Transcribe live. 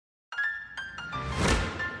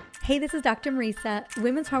Hey, this is Dr. Marisa,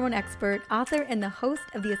 women's hormone expert, author, and the host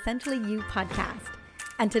of the Essentially You podcast.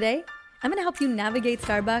 And today, I'm going to help you navigate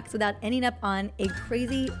Starbucks without ending up on a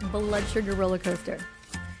crazy blood sugar roller coaster.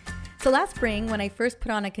 So last spring, when I first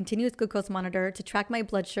put on a continuous glucose monitor to track my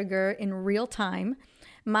blood sugar in real time,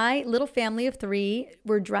 my little family of 3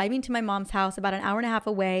 were driving to my mom's house about an hour and a half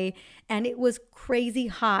away, and it was crazy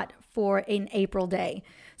hot for an April day.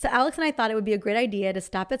 So Alex and I thought it would be a great idea to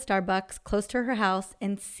stop at Starbucks close to her house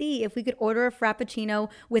and see if we could order a Frappuccino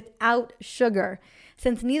without sugar.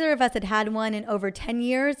 Since neither of us had had one in over 10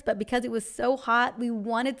 years, but because it was so hot, we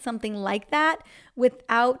wanted something like that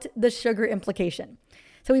without the sugar implication.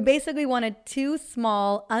 So we basically wanted 2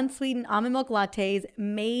 small, unsweetened almond milk lattes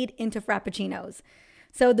made into Frappuccinos.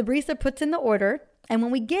 So the barista puts in the order, and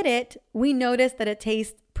when we get it, we notice that it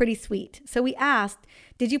tastes pretty sweet. So we asked,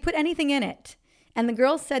 "Did you put anything in it?" And the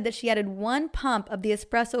girl said that she added 1 pump of the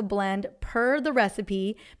espresso blend per the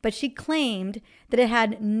recipe, but she claimed that it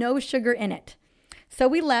had no sugar in it. So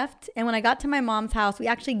we left, and when I got to my mom's house, we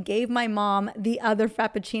actually gave my mom the other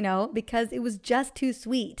Frappuccino because it was just too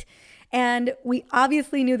sweet. And we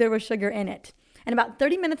obviously knew there was sugar in it. And about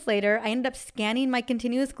 30 minutes later, I ended up scanning my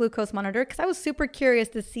continuous glucose monitor because I was super curious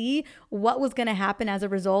to see what was going to happen as a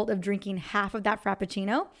result of drinking half of that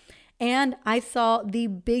Frappuccino. And I saw the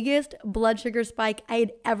biggest blood sugar spike I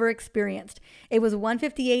had ever experienced. It was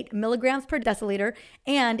 158 milligrams per deciliter,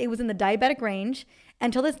 and it was in the diabetic range.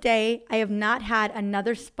 Until this day, I have not had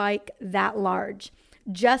another spike that large,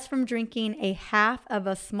 just from drinking a half of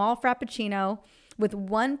a small Frappuccino with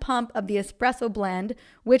 1 pump of the espresso blend,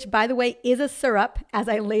 which, by the way, is a syrup, as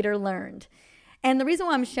I later learned. And the reason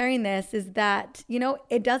why I'm sharing this is that,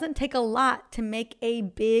 it doesn't take a lot to make a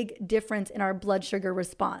big difference in our blood sugar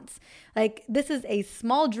response. Like, this is a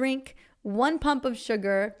small drink, 1 pump of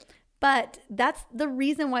sugar, but that's the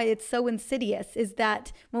reason why it's so insidious, is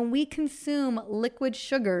that when we consume liquid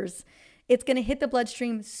sugars, it's going to hit the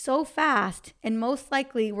bloodstream so fast, and most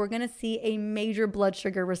likely we're going to see a major blood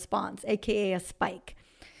sugar response, aka a spike.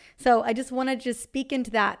 So I just want to speak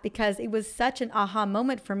into that because it was such an aha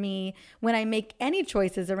moment for me when I make any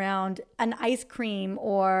choices around an ice cream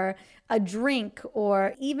or a drink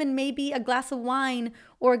or even maybe a glass of wine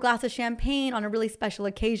or a glass of champagne on a really special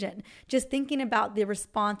occasion. Just thinking about the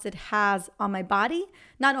response it has on my body,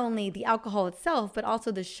 not only the alcohol itself, but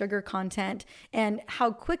also the sugar content and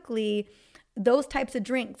how quickly those types of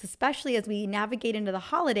drinks, especially as we navigate into the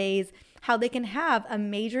holidays, how they can have a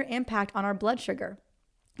major impact on our blood sugar.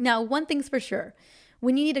 Now, one thing's for sure,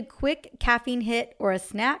 when you need a quick caffeine hit or a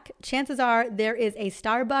snack, chances are there is a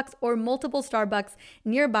Starbucks or multiple Starbucks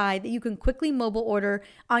nearby that you can quickly mobile order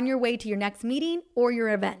on your way to your next meeting or your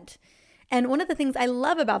event. And one of the things I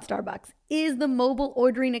love about Starbucks is the mobile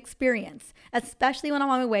ordering experience, especially when I'm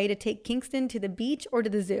on my way to take Kingston to the beach or to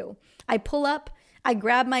the zoo. I pull up, I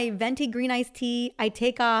grab my venti green iced tea, I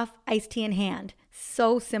take off, iced tea in hand.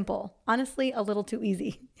 So simple. Honestly, a little too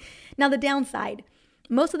easy. Now, the downside.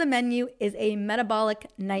 Most of the menu is a metabolic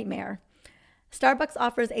nightmare. Starbucks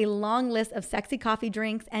offers a long list of sexy coffee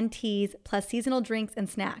drinks and teas, plus seasonal drinks and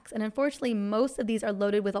snacks. And unfortunately, most of these are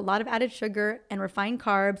loaded with a lot of added sugar and refined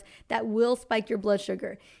carbs that will spike your blood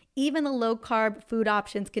sugar. Even the low-carb food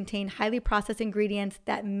options contain highly processed ingredients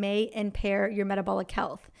that may impair your metabolic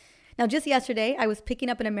health. Now, just yesterday, I was picking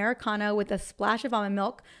up an Americano with a splash of almond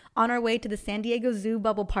milk on our way to the San Diego Zoo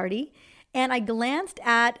bubble party. And I glanced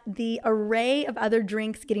at the array of other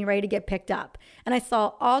drinks getting ready to get picked up. And I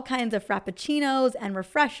saw all kinds of Frappuccinos and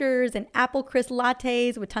refreshers and apple crisp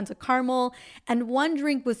lattes with tons of caramel. And one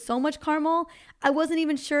drink with so much caramel, I wasn't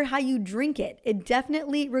even sure how you drink it. It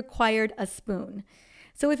definitely required a spoon.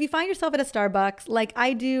 So if you find yourself at a Starbucks, like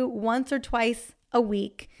I do once or twice a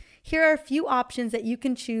week, here are a few options that you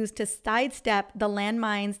can choose to sidestep the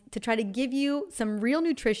landmines to try to give you some real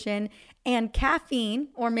nutrition and caffeine,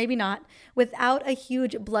 or maybe not, without a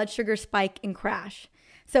huge blood sugar spike and crash.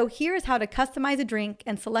 So here's how to customize a drink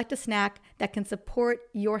and select a snack that can support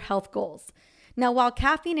your health goals. Now, while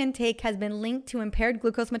caffeine intake has been linked to impaired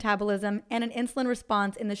glucose metabolism and an insulin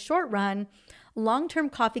response in the short run, long-term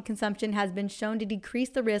coffee consumption has been shown to decrease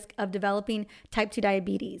the risk of developing type 2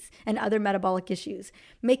 diabetes and other metabolic issues,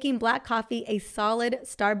 making black coffee a solid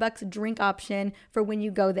Starbucks drink option for when you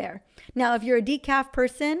go there. Now, if you're a decaf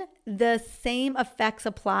person, the same effects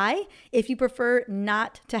apply if you prefer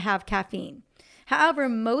not to have caffeine. However,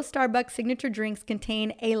 most Starbucks signature drinks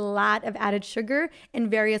contain a lot of added sugar in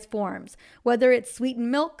various forms, whether it's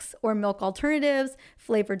sweetened milks or milk alternatives,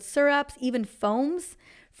 flavored syrups, even foams,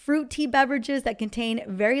 fruit tea beverages that contain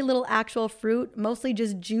very little actual fruit, mostly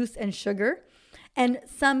just juice and sugar. And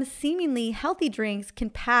some seemingly healthy drinks can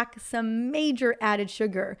pack some major added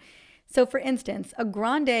sugar. So for instance, a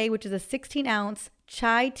grande, which is a 16-ounce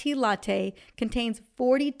chai tea latte, contains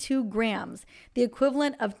 42 grams, the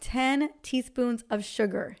equivalent of 10 teaspoons of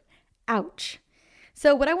sugar. Ouch.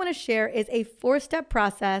 So what I want to share is a 4-step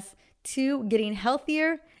process to getting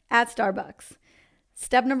healthier at Starbucks.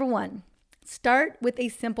 Step number 1, start with a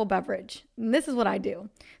simple beverage. And this is what I do.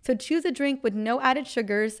 So choose a drink with no added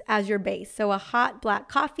sugars as your base. So a hot black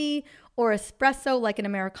coffee or espresso like an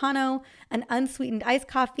Americano, an unsweetened iced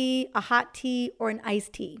coffee, a hot tea, or an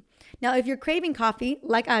iced tea. Now, if you're craving coffee,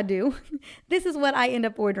 like I do, this is what I end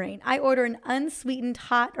up ordering. I order an unsweetened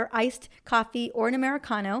hot or iced coffee or an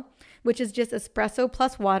Americano, which is just espresso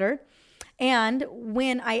plus water. And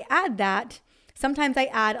when I add that, sometimes I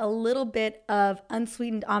add a little bit of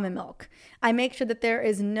unsweetened almond milk. I make sure that there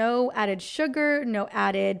is no added sugar, no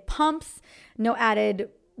added pumps, no added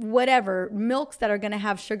whatever milks that are going to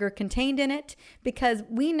have sugar contained in it, because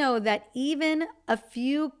we know that even a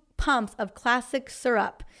few pumps of classic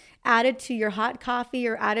syrup added to your hot coffee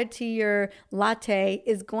or added to your latte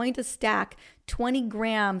is going to stack 20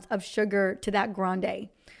 grams of sugar to that grande,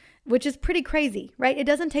 which is pretty crazy, right? It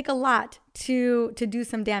doesn't take a lot to do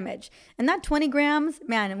some damage. And that 20 grams,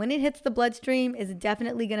 man, when it hits the bloodstream, is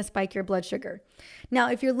definitely going to spike your blood sugar. Now,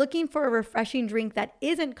 if you're looking for a refreshing drink that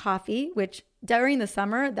isn't coffee, which during the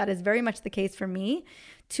summer, that is very much the case for me,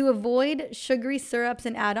 to avoid sugary syrups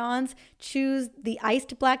and add-ons, choose the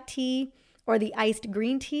iced black tea or the iced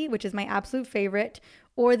green tea, which is my absolute favorite,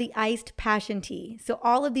 or the iced passion tea. So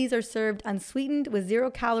all of these are served unsweetened with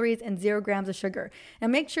 0 calories and 0 grams of sugar. Now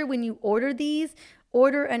make sure when you order these,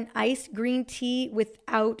 order an iced green tea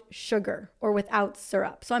without sugar or without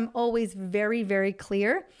syrup. So I'm always very, very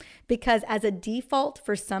clear, because as a default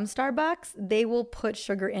for some Starbucks, they will put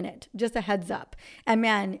sugar in it. Just a heads up. And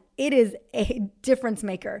man, it is a difference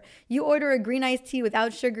maker. You order a green iced tea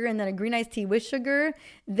without sugar and then a green iced tea with sugar,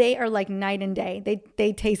 they are like night and day.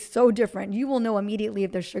 They taste so different. You will know immediately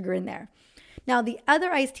if there's sugar in there. Now, the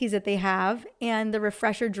other iced teas that they have and the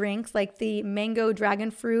refresher drinks like the mango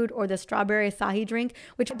dragon fruit or the strawberry acai drink,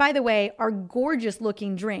 which, by the way, are gorgeous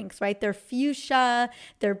looking drinks, right? They're fuchsia,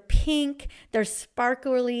 they're pink, they're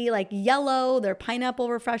sparkly, like yellow, they're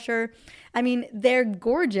pineapple refresher. I mean, they're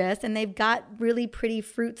gorgeous and they've got really pretty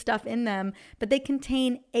fruit stuff in them, but they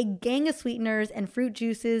contain a gang of sweeteners and fruit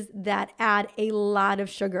juices that add a lot of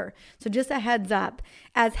sugar. So just a heads up,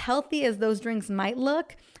 as healthy as those drinks might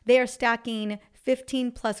look, they are stacking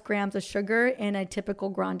 15 plus grams of sugar in a typical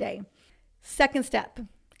grande. Second step,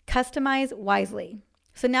 customize wisely.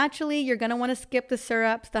 So naturally, you're going to want to skip the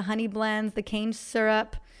syrups, the honey blends, the cane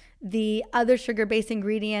syrup, the other sugar-based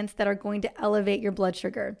ingredients that are going to elevate your blood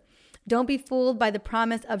sugar. Don't be fooled by the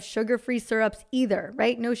promise of sugar-free syrups either,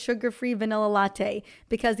 right? No sugar-free vanilla latte,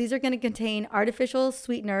 because these are going to contain artificial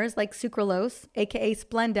sweeteners like sucralose, aka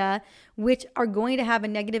Splenda, which are going to have a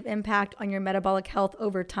negative impact on your metabolic health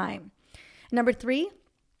over time. Number 3,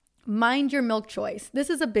 mind your milk choice. This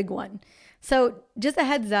is a big one. So just a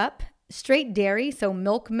heads up, straight dairy, so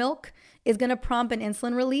milk, is going to prompt an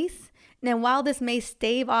insulin release. Now, while this may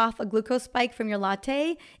stave off a glucose spike from your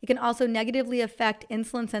latte, it can also negatively affect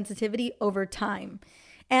insulin sensitivity over time.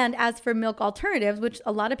 And as for milk alternatives, which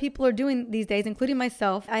a lot of people are doing these days, including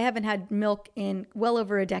myself, I haven't had milk in well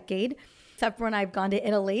over a decade, except for when I've gone to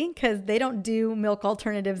Italy, because they don't do milk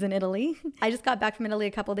alternatives in Italy. I just got back from Italy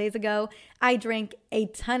a couple days ago. I drank a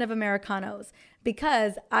ton of Americanos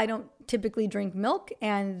because I don't typically drink milk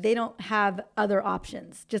and they don't have other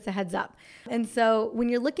options, just a heads up. And so when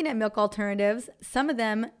you're looking at milk alternatives, some of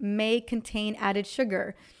them may contain added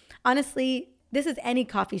sugar. Honestly, this is any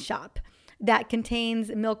coffee shop that contains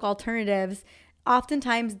milk alternatives.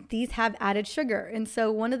 Oftentimes these have added sugar. And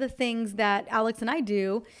so one of the things that Alex and I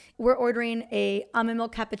do, we're ordering a almond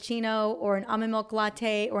milk cappuccino or an almond milk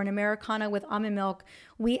latte or an Americano with almond milk.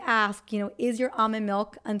 We ask, is your almond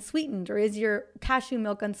milk unsweetened or is your cashew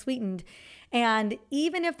milk unsweetened? And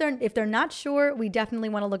even if they're not sure, we definitely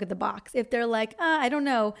want to look at the box. If they're like, I don't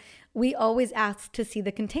know, we always ask to see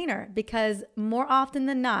the container, because more often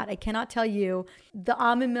than not, I cannot tell you, the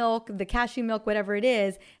almond milk, the cashew milk, whatever it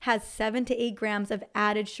is, has 7 to 8 grams of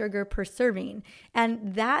added sugar per serving.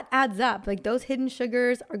 And that adds up. Like, those hidden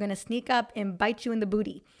sugars are going to sneak up and bite you in the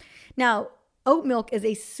booty. Now, oat milk is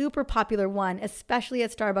a super popular one, especially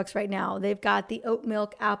at Starbucks right now. They've got the oat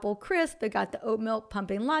milk apple crisp. They've got the oat milk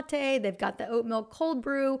pumping latte. They've got the oat milk cold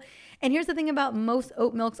brew. And here's the thing about most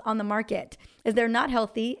oat milks on the market is they're not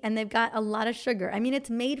healthy and they've got a lot of sugar. I mean,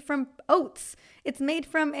 it's made from oats. It's made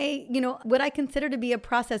from what I consider to be a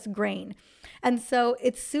processed grain. And so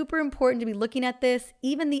it's super important to be looking at this.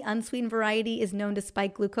 Even the unsweetened variety is known to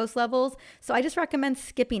spike glucose levels. So I just recommend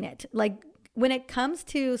skipping it. Like when it comes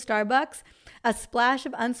to Starbucks, a splash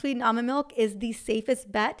of unsweetened almond milk is the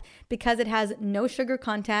safest bet because it has no sugar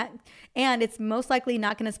content and it's most likely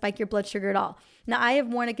not going to spike your blood sugar at all. Now, I have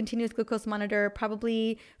worn a continuous glucose monitor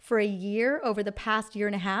probably for a year over the past year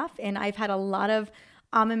and a half, and I've had a lot of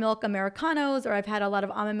almond milk Americanos, or I've had a lot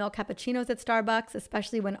of almond milk cappuccinos at Starbucks,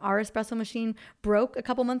 especially when our espresso machine broke a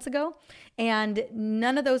couple months ago. And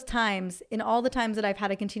none of those times, in all the times that I've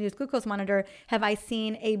had a continuous glucose monitor, have I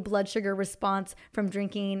seen a blood sugar response from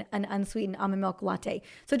drinking an unsweetened almond milk latte.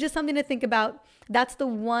 So just something to think about. That's the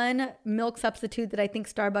one milk substitute that I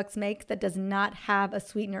think Starbucks makes that does not have a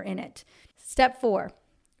sweetener in it. Step 4,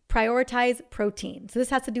 prioritize protein. So this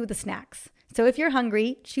has to do with the snacks. So if you're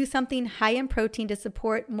hungry, choose something high in protein to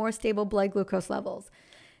support more stable blood glucose levels.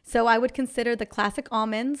 So I would consider the classic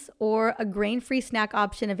almonds or a grain-free snack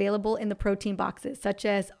option available in the protein boxes, such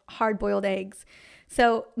as hard-boiled eggs.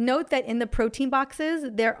 So note that in the protein boxes,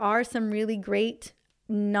 there are some really great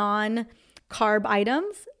non-carb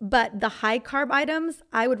items, but the high-carb items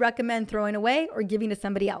I would recommend throwing away or giving to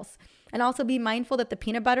somebody else. And also be mindful that the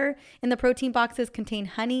peanut butter in the protein boxes contain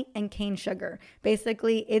honey and cane sugar.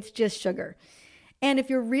 Basically, it's just sugar. And if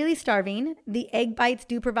you're really starving, the egg bites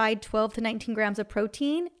do provide 12 to 19 grams of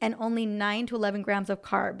protein and only 9 to 11 grams of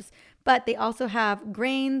carbs. But they also have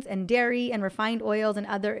grains and dairy and refined oils and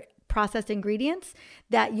other processed ingredients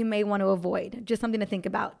that you may want to avoid. Just something to think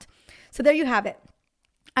about. So there you have it.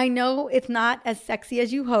 I know it's not as sexy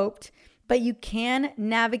as you hoped, but you can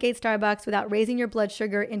navigate Starbucks without raising your blood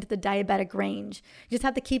sugar into the diabetic range. You just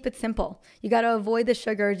have to keep it simple. You got to avoid the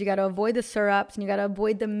sugars, you got to avoid the syrups, and you got to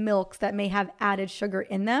avoid the milks that may have added sugar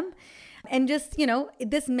in them. And just,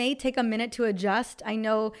 this may take a minute to adjust. I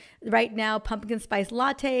know right now pumpkin spice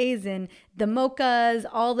lattes and the mochas,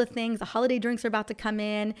 all the things, the holiday drinks are about to come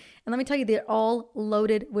in. And let me tell you, they're all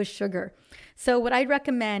loaded with sugar. So what I'd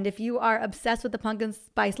recommend if you are obsessed with the pumpkin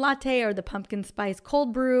spice latte or the pumpkin spice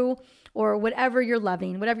cold brew or whatever you're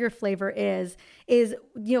loving, whatever your flavor is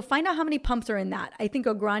find out how many pumps are in that. I think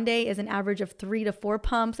a grande is an average of 3 to 4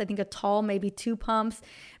 pumps. I think a tall, maybe 2 pumps.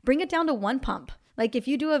 Bring it down to 1 pump. Like if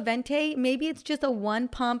you do a venti, maybe it's just a 1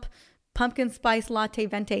 pump pumpkin spice latte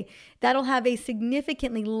venti. That'll have a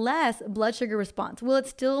significantly less blood sugar response. Will it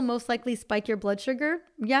still most likely spike your blood sugar?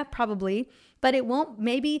 Yeah, probably. But it won't.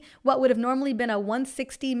 Maybe what would have normally been a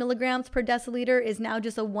 160 milligrams per deciliter is now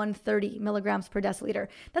just a 130 milligrams per deciliter.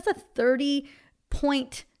 That's a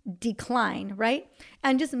 30-point decline, right?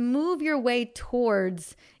 And just move your way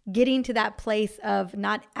towards getting to that place of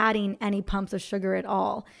not adding any pumps of sugar at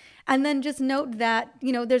all. And then just note that,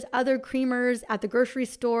 there's other creamers at the grocery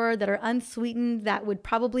store that are unsweetened that would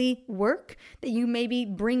probably work, that you maybe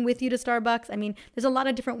bring with you to Starbucks. I mean, there's a lot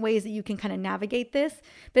of different ways that you can kind of navigate this.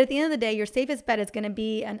 But at the end of the day, your safest bet is going to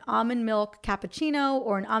be an almond milk cappuccino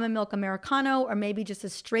or an almond milk Americano, or maybe just a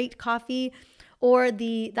straight coffee, or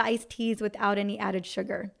the iced teas without any added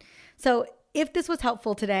sugar. So if this was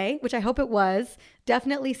helpful today, which I hope it was,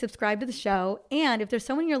 definitely subscribe to the show. And if there's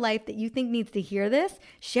someone in your life that you think needs to hear this,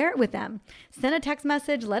 share it with them. Send a text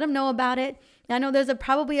message, let them know about it. I know there's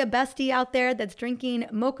probably a bestie out there that's drinking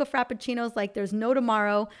mocha frappuccinos like there's no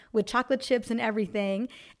tomorrow with chocolate chips and everything.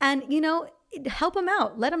 And, help them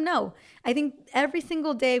out. Let them know. I think every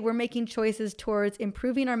single day we're making choices towards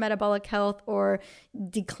improving our metabolic health or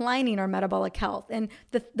declining our metabolic health. And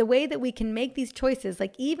the way that we can make these choices,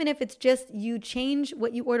 like even if it's just you change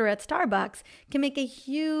what you order at Starbucks, can make a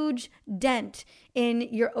huge dent in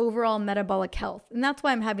your overall metabolic health. And that's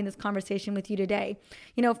why I'm having this conversation with you today.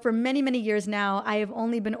 For many, many years now, I have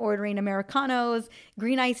only been ordering Americanos,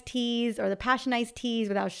 green iced teas, or the passion iced teas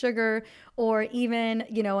without sugar, or even,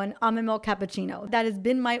 an almond milk cappuccino. That has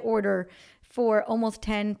been my order for almost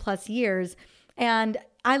 10 plus years. And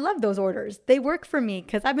I love those orders. They work for me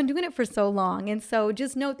because I've been doing it for so long. And so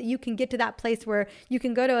just note that you can get to that place where you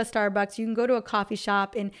can go to a Starbucks, you can go to a coffee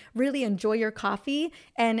shop and really enjoy your coffee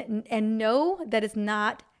and know that it's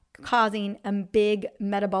not causing a big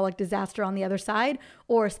metabolic disaster on the other side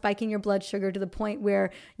or spiking your blood sugar to the point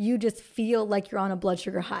where you just feel like you're on a blood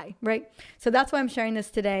sugar high, right? So that's why I'm sharing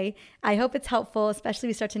this today. I hope it's helpful, especially as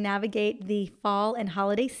we start to navigate the fall and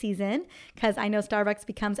holiday season, because I know Starbucks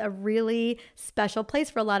becomes a really special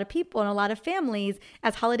place for a lot of people and a lot of families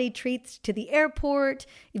as holiday treats to the airport,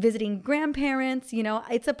 visiting grandparents.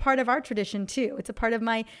 It's a part of our tradition too. It's a part of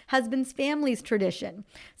my husband's family's tradition.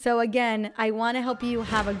 So again, I want to help you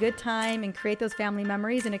have a good time and create those family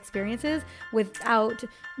memories and experiences without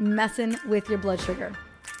messing with your blood sugar.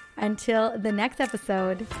 Until the next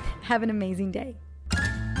episode, have an amazing day.